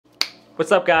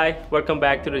What's up guys, welcome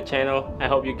back to the channel. I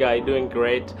hope you guys doing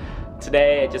great.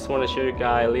 Today I just want to show you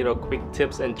guys little quick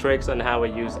tips and tricks on how I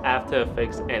use After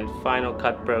Effects and Final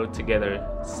Cut Pro together,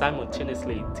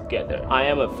 simultaneously together. I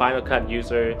am a Final Cut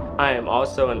user. I am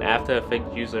also an After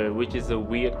Effects user, which is a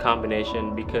weird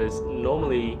combination because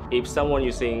normally if someone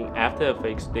using After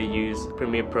Effects, they use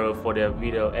Premiere Pro for their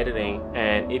video editing,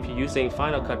 and if you're using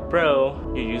Final Cut Pro,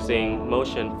 you're using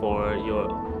Motion for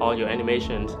all your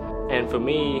animations. And for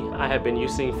me, I have been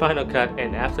using Final Cut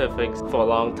and After Effects for a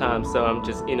long time, so I'm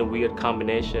just in a weird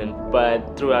combination.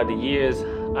 But throughout the years,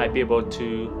 I've been able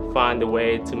to find a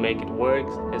way to make it work.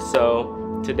 And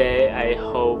so today I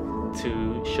hope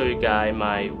to show you guys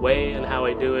my way and how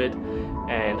I do it,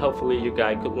 and hopefully you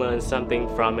guys could learn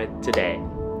something from it today.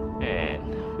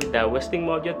 And without wasting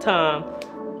more of your time,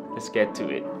 let's get to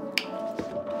it.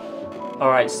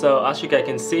 Alright, so as you guys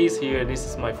can see here, this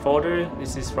is my folder.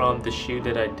 This is from the shoot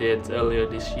that I did earlier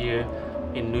this year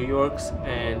in New York,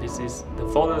 and this is the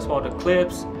folders for the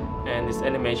clips and this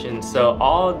animation. So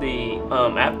all the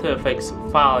After Effects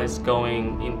file is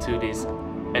going into this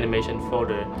animation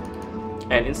folder,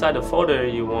 and inside the folder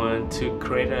you want to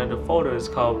create another folder. It's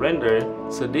called render.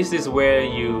 So this is where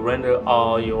you render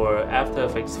all your After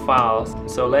Effects files.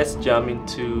 So let's jump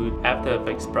into After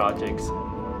Effects projects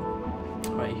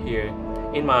right here.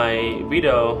 In my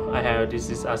video, I have this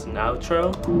is as an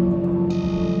outro.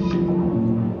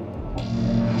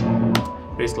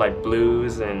 It's like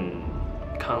blues and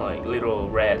kind of like little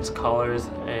red colors.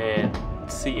 And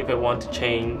see if I want to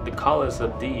change the colors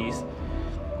of these,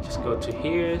 just go to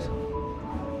here.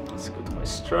 Let's go to my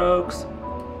strokes.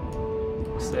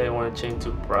 Say I want to change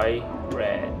to bright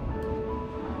red.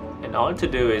 And all to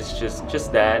do is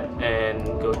just that, and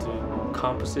go to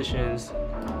compositions,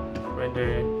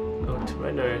 render.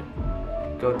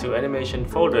 Go to animation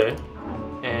folder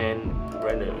and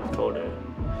render folder.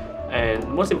 And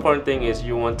most important thing is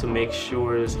you want to make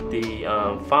sure the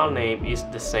file name is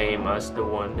the same as the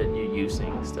one that you're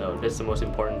using. So that's the most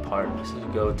important part. So you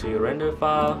go to your render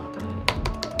file.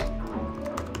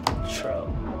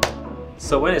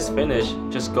 So when it's finished,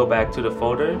 just go back to the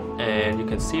folder, and you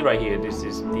can see right here, this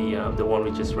is the one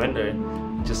we just rendered.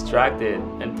 Just drag it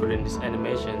and put in these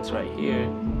animations right here.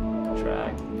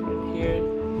 Drag, put it here,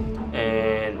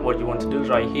 and what you want to do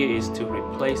right here is to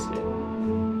replace it.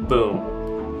 Boom.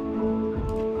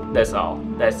 That's all.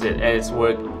 That's it, and it's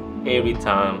worked every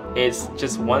time. It's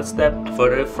just one step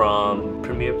further from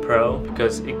Premiere Pro,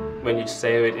 because when you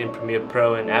save it in Premiere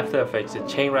Pro and After Effects, it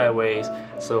changes right away.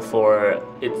 So for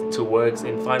it to work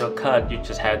in Final Cut, you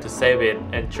just have to save it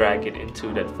and drag it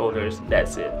into that folders.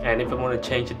 That's it. And if I want to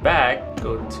change it back,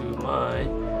 go to my.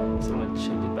 So I'm gonna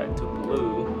change it back to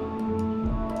blue.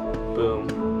 Boom.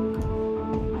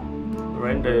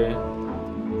 Render.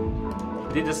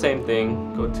 Did the same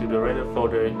thing. Go to the render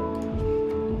folder.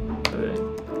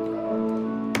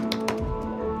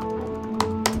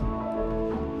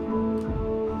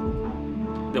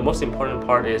 The most important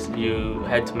part is you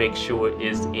had to make sure it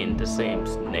is in the same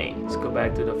name. Let's go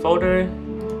back to the folder.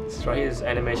 It's right here is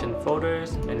animation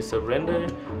folders, and it's a render.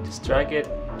 Just drag it,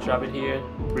 drop it here,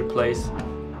 replace,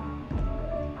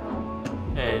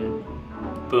 and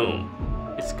boom,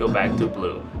 it's go back to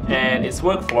blue. And it's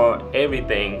worked for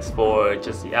everything, for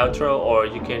just the outro, or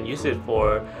you can use it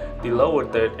for the lower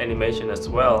third animation as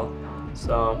well.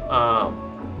 So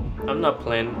I'm not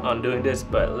planning on doing this,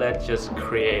 but let's just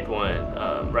create one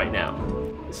right now.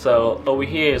 So over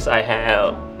here is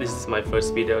this is my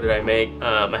first video that I make.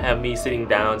 I have me sitting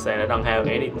down, and I don't have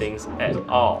anything at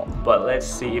all. But let's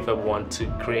see if I want to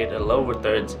create a lower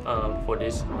third for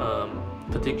this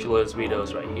particular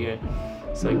videos right here.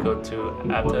 So I go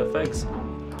to After Effects,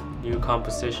 new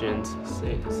compositions,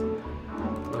 say this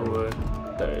lower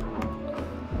third.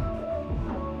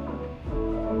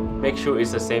 Make sure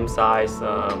it's the same size,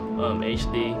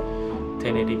 HD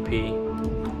 1080p.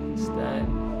 It's that,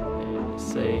 and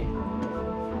say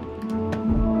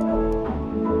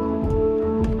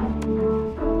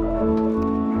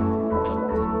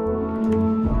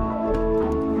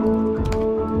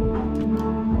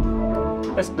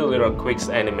let's do little quick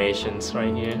animations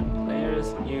right here.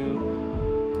 Layers, new,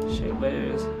 shape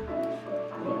layers.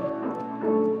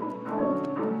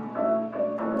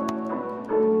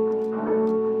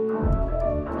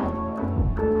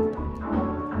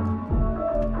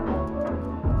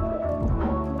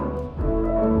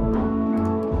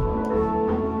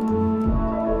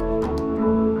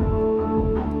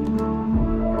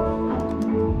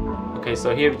 Okay,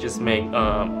 so here we just make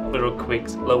little quick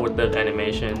lower third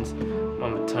animations.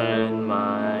 I'm gonna turn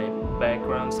my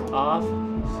backgrounds off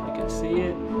so you can see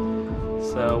it.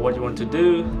 So what you want to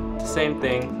do, the same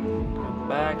thing,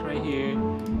 back right here,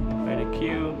 right the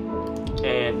Q.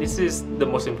 And this is the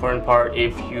most important part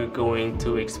if you're going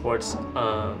to export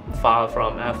file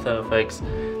from After Effects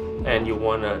and you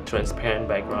want a transparent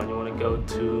background. You want to go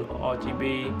to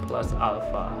RGB plus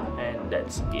alpha, and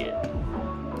that's it.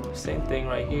 Same thing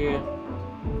right here,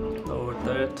 lower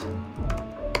third,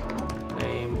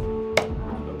 name,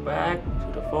 go back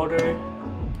to the folder,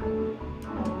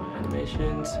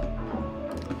 animations,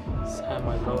 so I have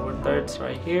my lower thirds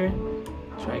right here,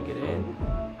 drag it in.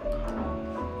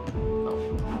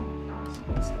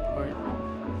 Support,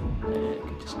 and you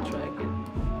can just drag it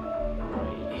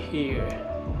right here.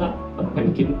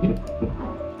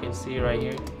 You can see right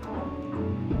here.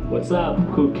 What's up,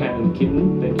 cool cat and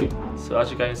kitten? Thank you. So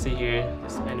as you guys see here,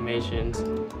 it's animations.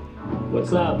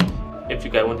 What's up? If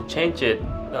you guys want to change it,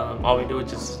 all we do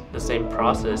is just the same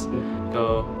process.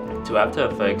 Go to After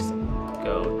Effects,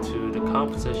 go to the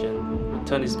composition,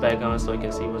 turn this back on so you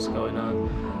can see what's going on.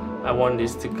 I want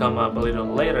this to come up a little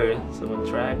later, so we'll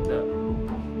drag the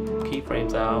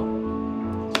keyframes out,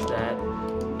 just that,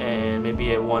 and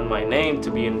maybe I want my name to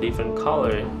be in a different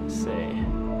color, say, I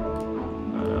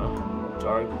don't know,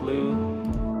 dark blue,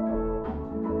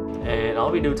 and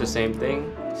all we do is the same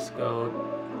thing. Just go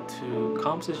to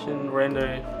composition,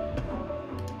 render.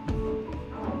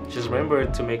 Just remember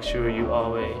to make sure you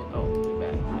always,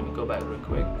 let me go back real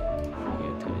quick.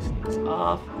 Here, turn these things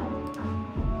off.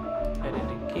 Edit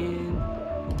again.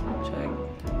 Check.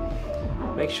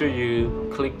 Make sure you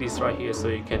click this right here so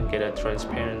you can get a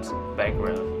transparent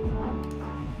background.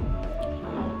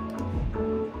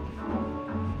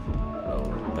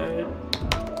 Lower third.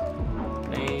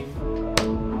 Name.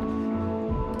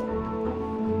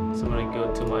 So I'm gonna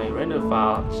go to my render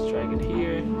file, just drag it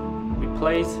here,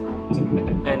 replace,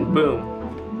 and boom.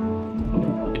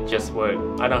 It just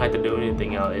worked. I don't have to do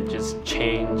anything else. It just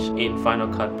changed in Final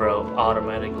Cut Pro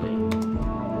automatically.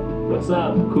 What's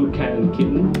up, cool cat and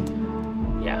kitten?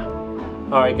 Yeah.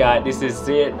 Alright guys, this is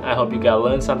it. I hope you guys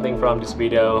learned something from this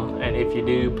video, and if you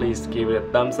do, please give it a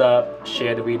thumbs up,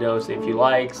 share the videos if you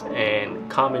like, and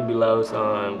comment below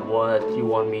on what you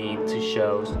want me to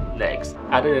show next.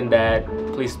 Other than that,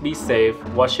 please be safe,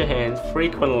 wash your hands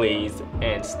frequently,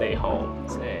 and stay home.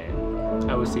 And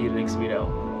I will see you in the next video.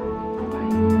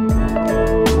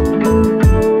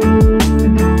 Bye.